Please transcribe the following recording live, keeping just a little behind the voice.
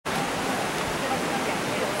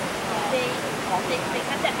they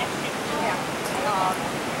cut that extra.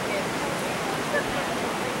 Yeah.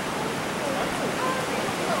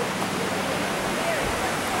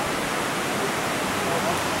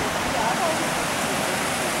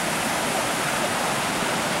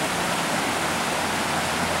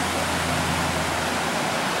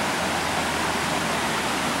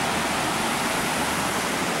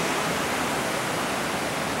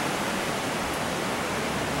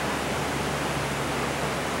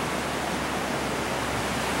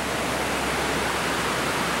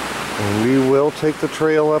 And we will take the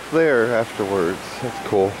trail up there afterwards. That's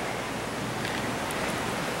cool.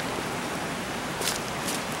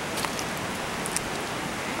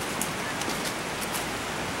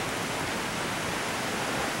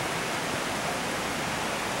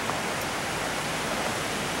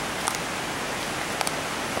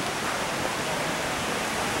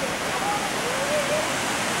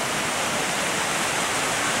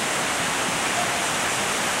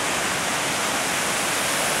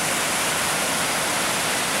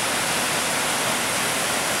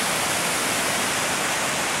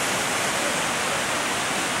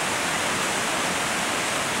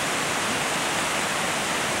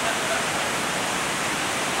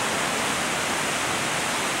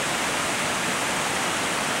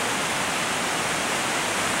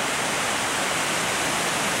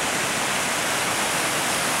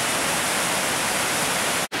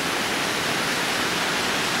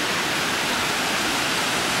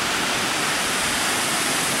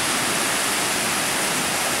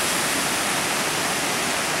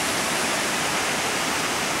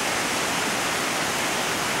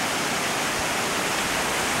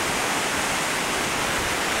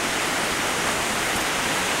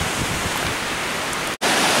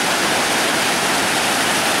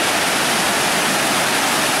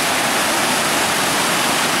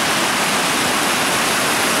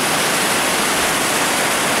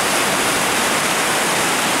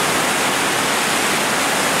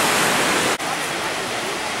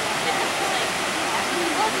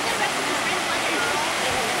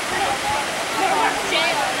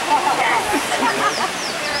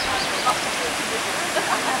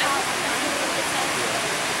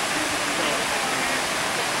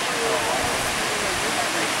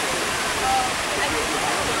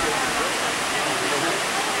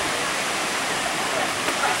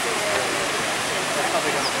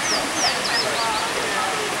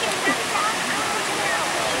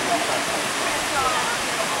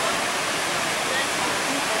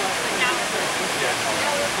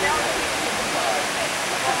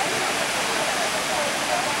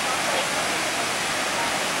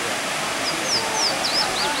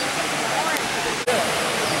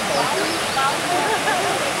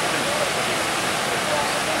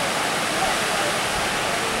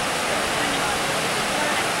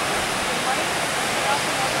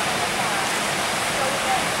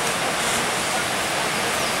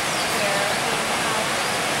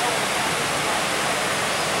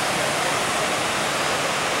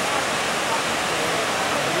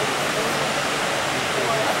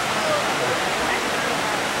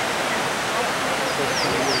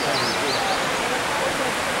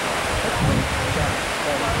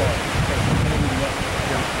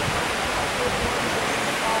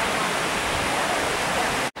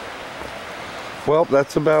 Well,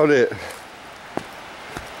 that's about it.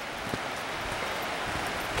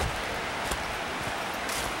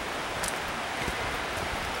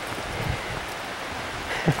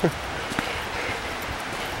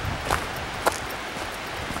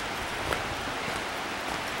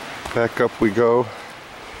 Back up we go.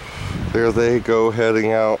 There they go,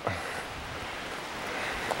 heading out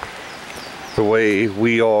the way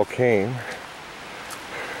we all came.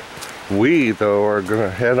 We, though, are going to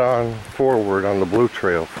head on forward on the Blue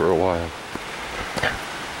Trail for a while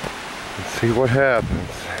and see what happens.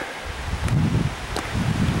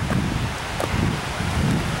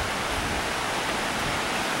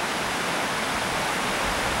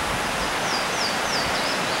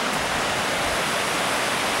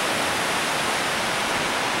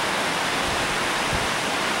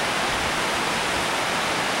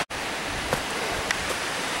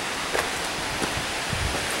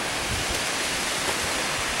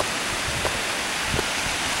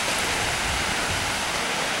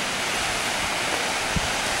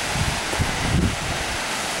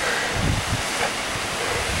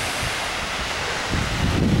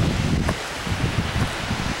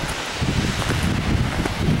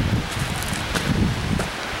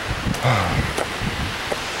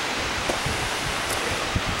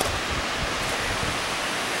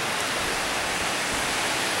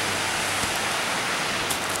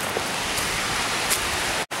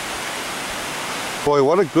 Boy,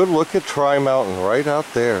 what a good look at Tri Mountain right out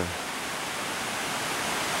there.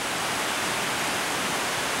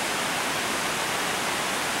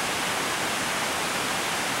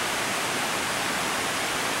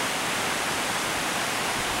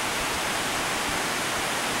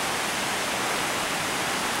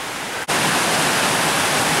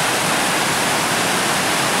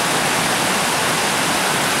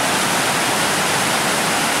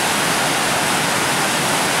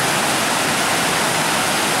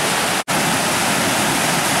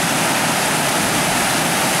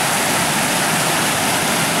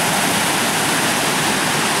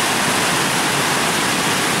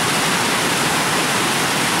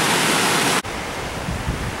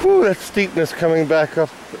 Ooh, that steepness coming back up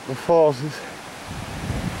the falls is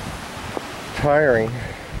tiring.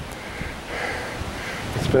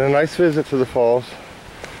 It's been a nice visit to the falls.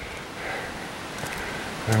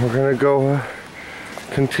 And we're gonna go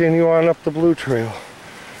continue on up the Blue Trail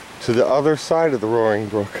to the other side of the Roaring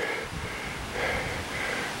Brook,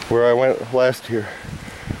 where I went last year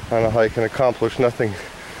on a hike and accomplished nothing.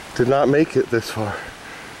 Did not make it this far.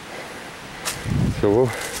 So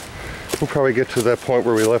we'll probably get to that point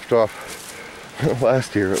where we left off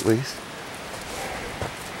last year at least.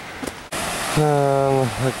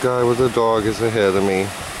 That guy with the dog is ahead of me.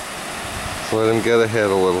 So let him get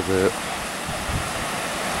ahead a little bit.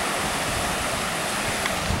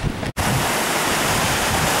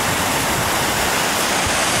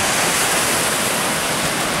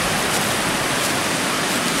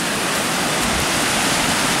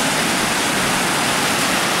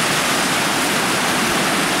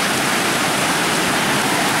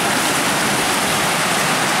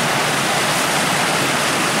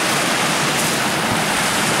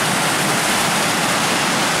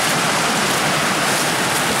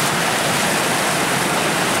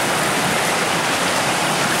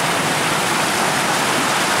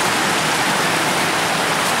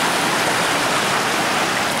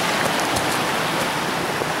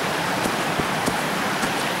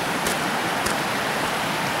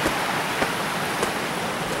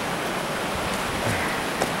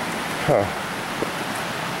 Huh.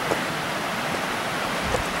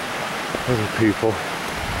 Other people.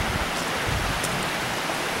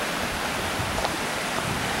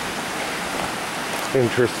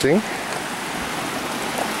 Interesting.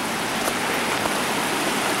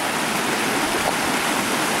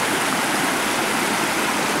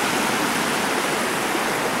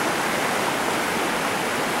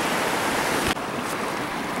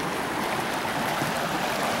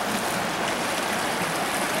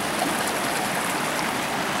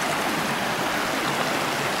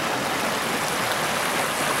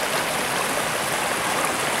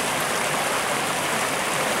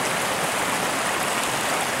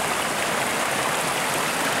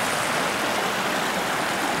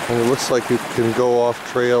 And it looks like you can go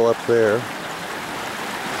off trail up there.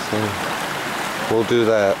 So we'll do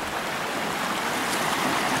that.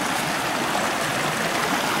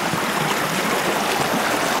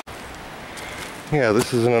 Yeah,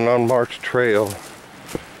 this is an unmarked trail.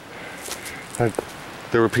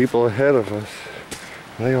 There were people ahead of us.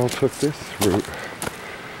 And they all took this route.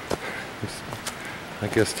 This, I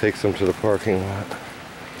guess, takes them to the parking lot.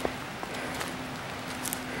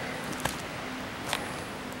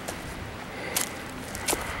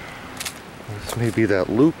 This may be that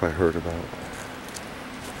loop I heard about.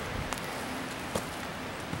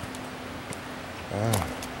 Ah.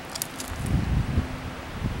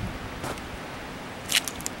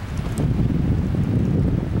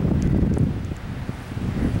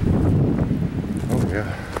 Oh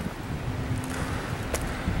yeah.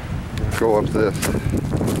 Let's go up this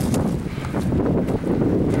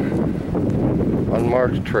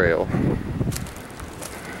unmarked trail.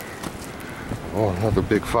 Oh, another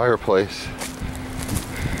big fireplace.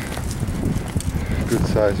 Good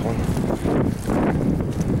size one.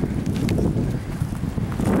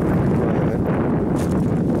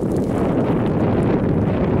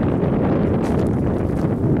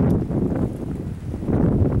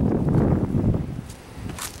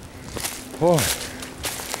 Oh,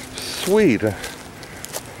 sweet. An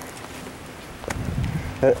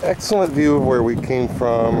excellent view of where we came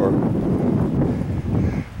from, or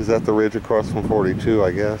is that the ridge across from 42,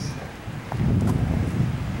 I guess.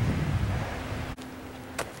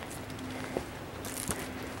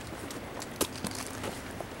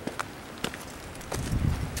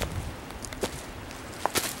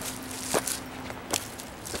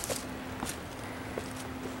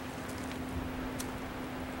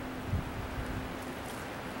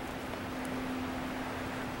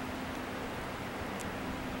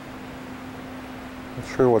 Not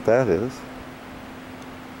sure what that is.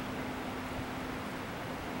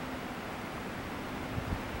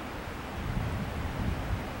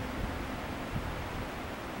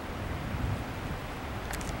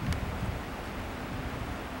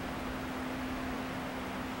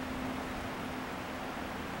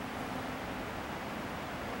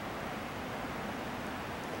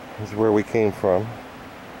 This is where we came from.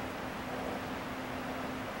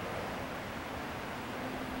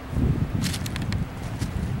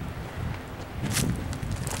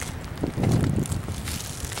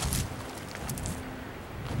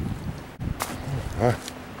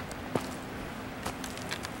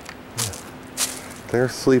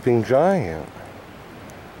 There's Sleeping Giant.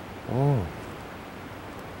 Oh.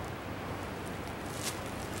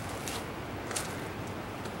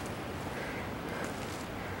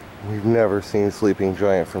 We've never seen Sleeping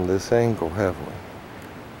Giant from this angle, have we?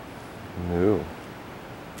 No.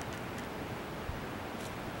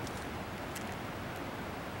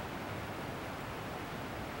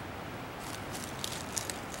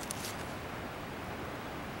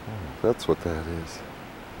 Oh, that's what that is.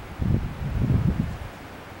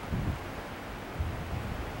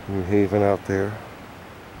 New Haven out there.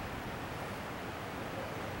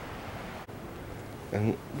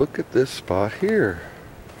 And look at this spot here.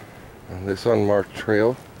 On this unmarked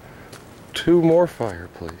trail. 2 more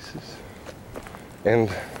fireplaces.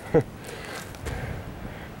 And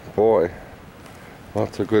boy,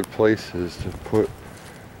 lots of good places to put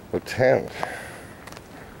a tent.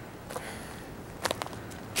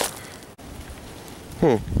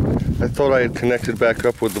 I thought I had connected back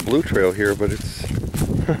up with the blue trail here, but it's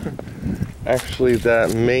actually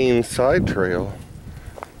that main side trail.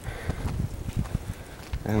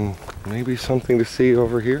 And maybe something to see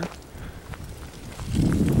over here.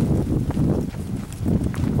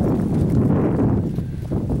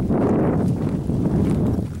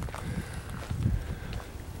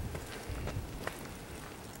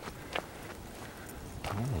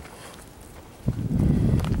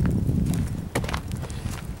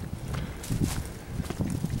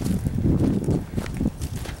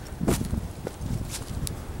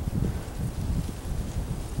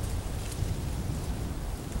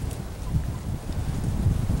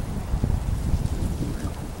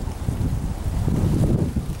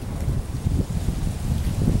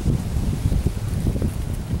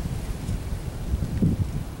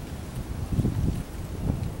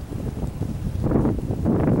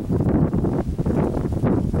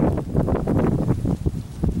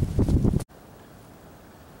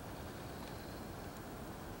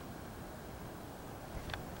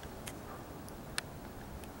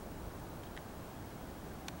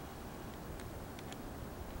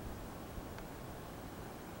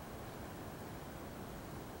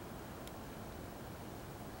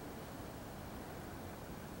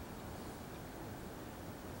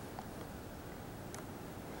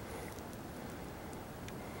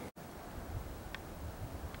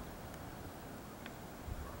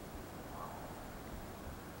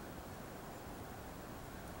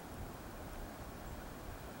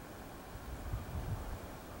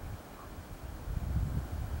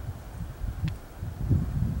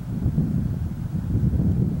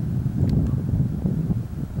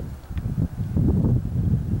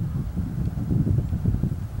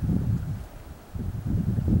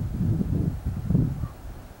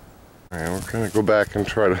 We're gonna go back and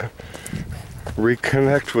try to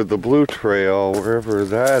reconnect with the blue trail, wherever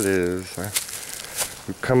that is.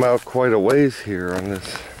 We've come out quite a ways here on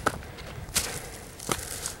this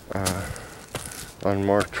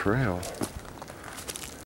unmarked trail.